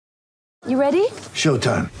You ready?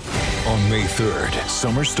 Showtime. On May 3rd,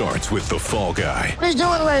 summer starts with The Fall Guy. Let's do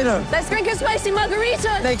it later. Let's drink a spicy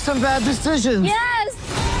margarita. Make some bad decisions. Yes!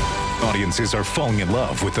 Audiences are falling in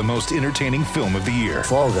love with the most entertaining film of the year.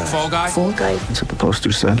 Fall Guy. Fall Guy? Fall guy. That's what the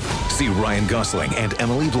poster said. See Ryan Gosling and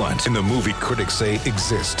Emily Blunt in the movie critics say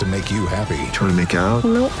exists to make you happy. Trying to make it out?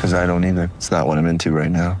 Nope. Because I don't either. It's not what I'm into right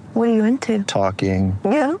now. What are you into? Talking.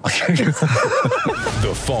 Yeah.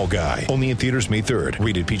 The Fall Guy. Only in theaters May 3rd.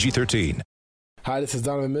 Rated PG-13. Hi, this is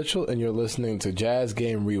Donovan Mitchell, and you're listening to Jazz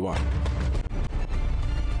Game Rewind.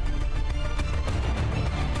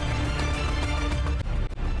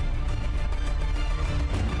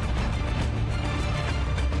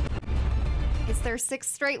 It's their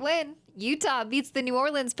sixth straight win. Utah beats the New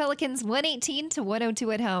Orleans Pelicans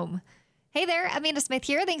 118-102 at home. Hey there, Amanda Smith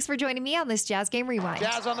here. Thanks for joining me on this Jazz Game Rewind.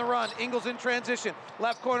 Jazz on the run. Ingles in transition.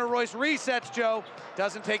 Left corner, Royce resets Joe.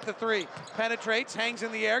 Doesn't take the three. Penetrates, hangs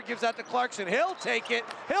in the air, gives out to Clarkson. He'll take it.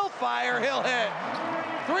 He'll fire. He'll hit.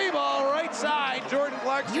 Three ball right side. Jordan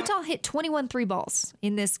Clarkson. Utah hit 21 three balls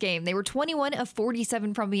in this game. They were 21 of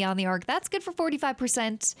 47 from beyond the arc. That's good for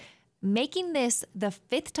 45%, making this the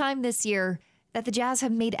fifth time this year that the Jazz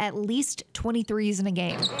have made at least 23s in a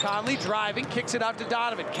game. Conley driving, kicks it out to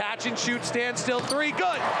Donovan. Catch and shoot, stand still, three,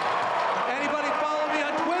 good. Anybody follow me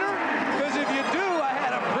on Twitter? Because if you do, I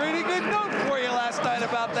had a pretty good note for you last night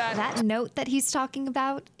about that. That note that he's talking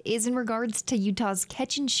about is in regards to Utah's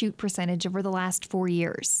catch and shoot percentage over the last 4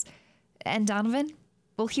 years. And Donovan?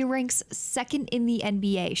 Well, he ranks second in the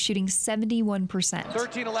NBA, shooting 71%.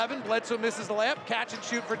 13-11, Bledsoe misses the layup. Catch and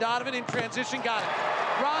shoot for Donovan in transition, got it.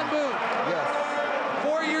 Ron Boone. Yes.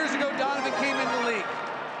 4 years ago, Donovan came in the league.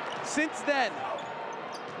 Since then,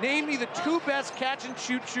 name me the two best catch and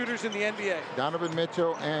shoot shooters in the NBA. Donovan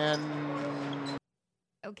Mitchell and...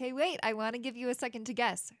 Okay, wait, I want to give you a second to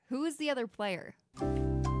guess. Who is the other player?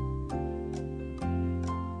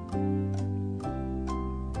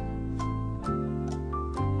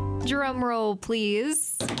 Drum roll,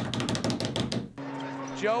 please.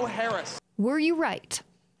 Joe Harris. Were you right?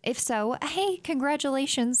 If so, hey,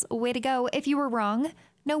 congratulations. Way to go. If you were wrong,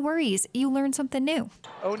 no worries. You learned something new.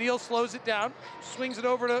 O'Neal slows it down, swings it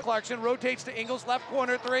over to Clarkson, rotates to Ingles, left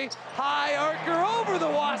corner three. High archer over the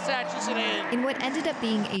Wasatches and in. In what ended up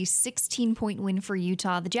being a 16-point win for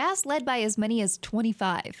Utah, the Jazz led by as many as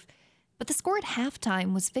 25. But the score at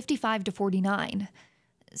halftime was 55-49.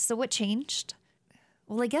 So what changed?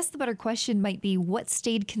 Well, I guess the better question might be what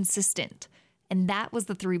stayed consistent, and that was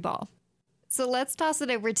the three ball. So let's toss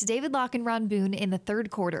it over to David Locke and Ron Boone in the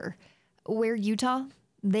third quarter, where Utah,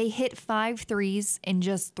 they hit 5 threes in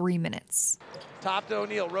just 3 minutes. Top to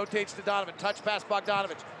O'Neal, rotates to Donovan, touch pass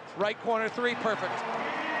Bogdanovich, right corner three, perfect.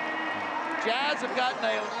 Jazz have gotten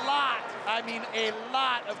a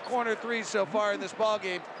lot of corner threes so far in this ball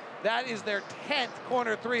game. That is their 10th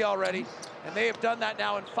corner three already, and they have done that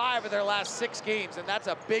now in 5 of their last 6 games, and that's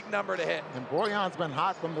a big number to hit. And Boyan's been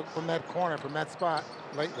hot from that corner, from that spot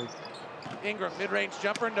lately. Ingram, mid-range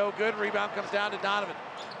jumper, no good. Rebound comes down to Donovan.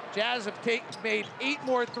 Jazz have made 8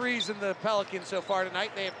 more threes than the Pelicans so far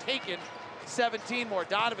tonight. They have taken 17 more.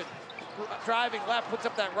 Donovan driving left, puts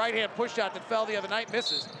up that right-hand push shot that fell the other night,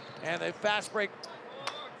 misses. And a fast break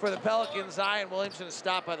for the Pelicans. Zion Williamson is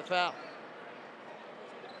stopped by the foul.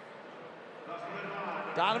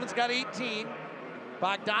 Donovan's got 18.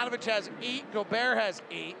 Bogdanovich has 8. Gobert has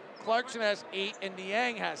 8. Clarkson has 8. And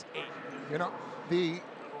Niang has 8. You know, the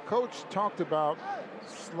coach talked about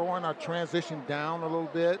slowing our transition down a little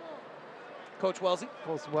bit. Coach Wellesley?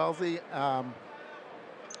 Coach Wellesley. I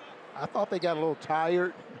thought they got a little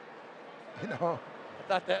tired. You know. I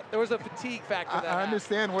thought that there was a fatigue factor. I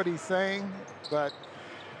understand what he's saying, but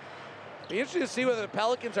be interesting to see whether the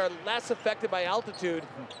Pelicans are less affected by altitude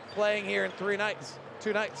playing here in 2 nights.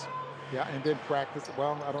 Yeah, and then practice.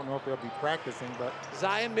 Well, I don't know if they'll be practicing, but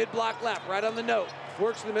Zion mid-block left, right on the note.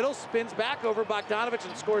 Works in the middle, spins back over Bogdanovich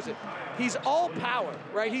and scores it. He's all power,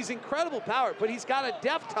 right? He's incredible power, but he's got a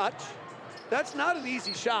deft touch. That's not an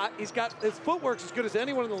easy shot. His footwork's as good as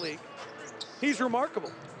anyone in the league. He's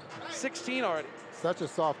remarkable. 16 already. Such a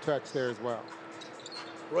soft touch there as well.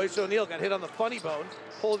 Royce O'Neal got hit on the funny bone,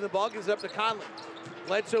 holding the ball, gives it up to Conley.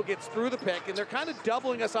 Bledsoe gets through the pick, and they're kind of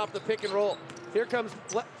doubling us off the pick and roll. Here comes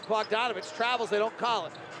Bogdanovich, travels, they don't call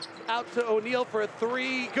it. Out to O'Neal for a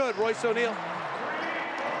 3, good, Royce O'Neal.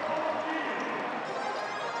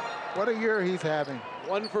 What a year he's having.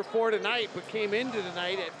 1 for 4 tonight, but came into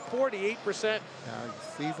tonight at 48%.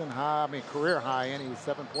 Season high, career high, and he was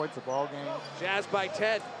 7 points a ball game. Jazz by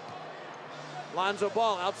 10. Lonzo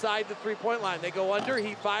Ball outside the three-point line. They go under,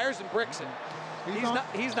 he fires and bricks it.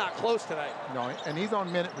 He's not close tonight. No, and he's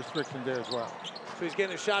on minute restriction there as well. So he's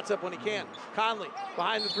getting his shots up when he can. Conley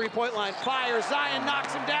behind the three-point line, fires. Zion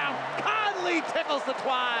knocks him down. Conley tickles the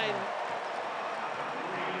twine.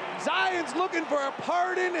 Zion's looking for a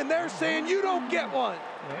pardon, and they're saying you don't get one.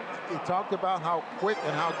 He talked about how quick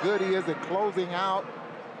and how good he is at closing out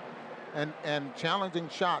and challenging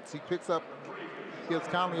shots. He gives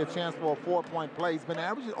Conley a chance for a 4-point play. He's been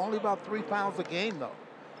averaging only about 3 fouls a game, though.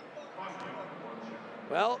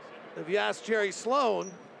 Well, if you ask Jerry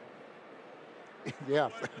Sloan. Yeah.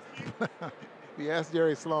 If you ask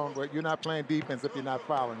Jerry Sloan, but you're not playing defense if you're not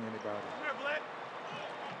fouling anybody.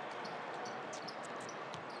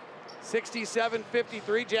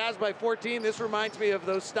 67-53, Jazz by 14. This reminds me of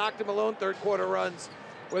those Stockton Malone third quarter runs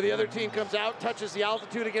where the other team comes out, touches the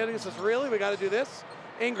altitude again, and says, really, we got to do this?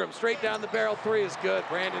 Ingram, straight down the barrel, three is good.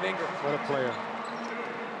 Brandon Ingram. What a player.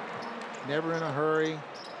 Never in a hurry.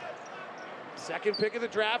 Second pick of the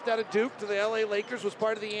draft out of Duke to the LA Lakers, was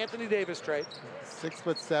part of the Anthony Davis trade.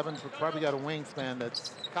 6'7", but probably got a wingspan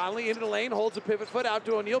that's... Conley into the lane, holds a pivot foot out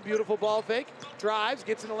to O'Neal. Beautiful ball fake. Drives,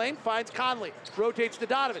 gets in the lane, finds Conley. Rotates to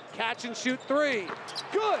Donovan. Catch and shoot three.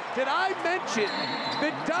 Good. Did I mention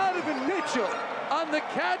that Donovan Mitchell on the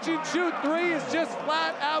catch and shoot three is just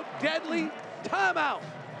flat out deadly? Timeout.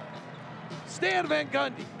 Stan Van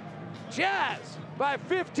Gundy. Jazz by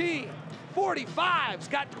 15. 45's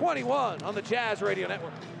got 21 on the Jazz Radio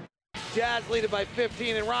Network. Jazz lead it by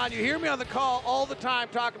 15. And Ron, you hear me on the call all the time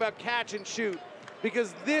talk about catch and shoot,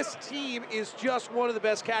 because this team is just one of the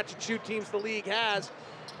best catch and shoot teams the league has.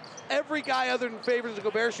 Every guy other than Favors and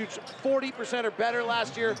Gobert shoots 40% or better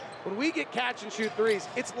last year. When we get catch and shoot threes,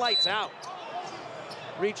 it's lights out.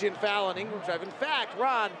 Reach in foul on Ingram drive. In fact,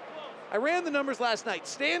 Ron, I ran the numbers last night.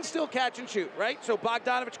 Stand still, catch and shoot, right? So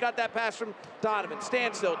Bogdanovich got that pass from Donovan.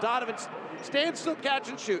 Stand still. Donovan stand still, catch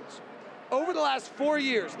and shoots. Over the last 4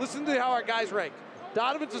 years, listen to how our guys rank.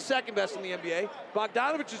 Donovan's the second best in the NBA.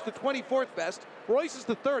 Bogdanovich is the 24th best. Royce is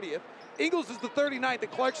the 30th. Ingles is the 39th,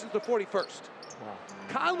 and Clarkson's the 41st. Wow.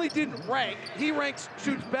 Conley didn't rank. He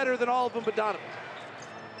shoots better than all of them but Donovan.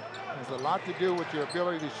 There's a lot to do with your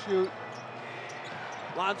ability to shoot.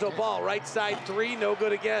 Lonzo Ball, right side three, no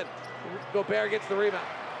good again. Gobert gets the rebound.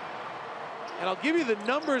 And I'll give you the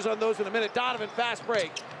numbers on those in a minute. Donovan, fast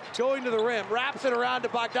break. Going to the rim, wraps it around to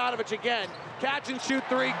Bogdanovich again. Catch and shoot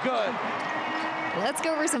three, good. Let's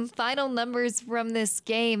go over some final numbers from this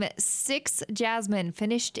game. 6 Jazzmen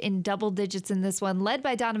finished in double digits in this one, led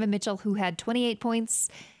by Donovan Mitchell, who had 28 points.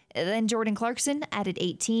 Then Jordan Clarkson added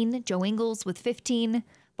 18. Joe Ingles with 15.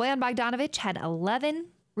 Bojan Bogdanovic had 11.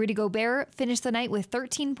 Rudy Gobert finished the night with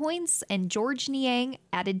 13 points, and George Niang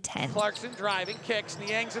added 10. Clarkson driving, kicks.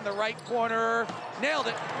 Niang's in the right corner. Nailed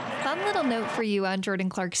it. Fun little note for you on Jordan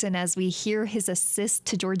Clarkson as we hear his assist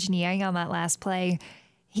to George Niang on that last play.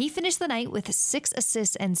 He finished the night with 6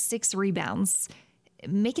 assists and 6 rebounds,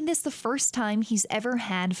 making this the first time he's ever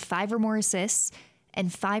had 5 or more assists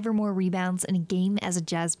and 5 or more rebounds in a game as a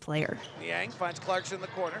Jazz player. Niang finds Clarkson in the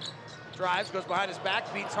corner. Drives, goes behind his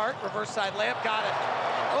back, beats Hart, reverse side layup, got it.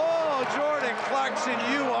 Oh, Jordan Clarkson,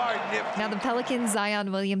 you are nifty. Now the Pelicans'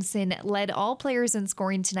 Zion Williamson led all players in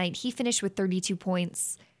scoring tonight. He finished with 32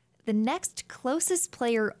 points. The next closest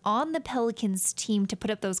player on the Pelicans team to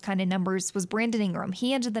put up those kind of numbers was Brandon Ingram.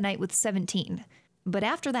 He ended the night with 17. But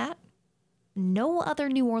after that, no other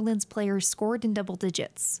New Orleans players scored in double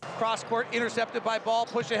digits. Cross court, intercepted by Ball,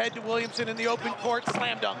 push ahead to Williamson in the open court,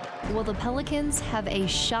 slam dunk. Well, the Pelicans have a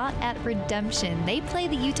shot at redemption. They play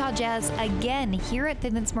the Utah Jazz again here at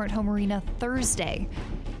Vivint Smart Home Arena Thursday.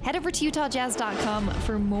 Head over to UtahJazz.com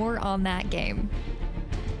for more on that game.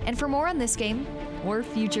 And for more on this game or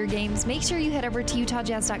future games, make sure you head over to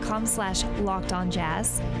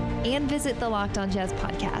UtahJazz.com/LockedOnJazz and visit the Locked On Jazz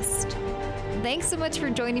podcast. Thanks so much for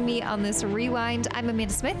joining me on this rewind. I'm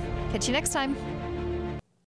Amanda Smith. Catch you next time.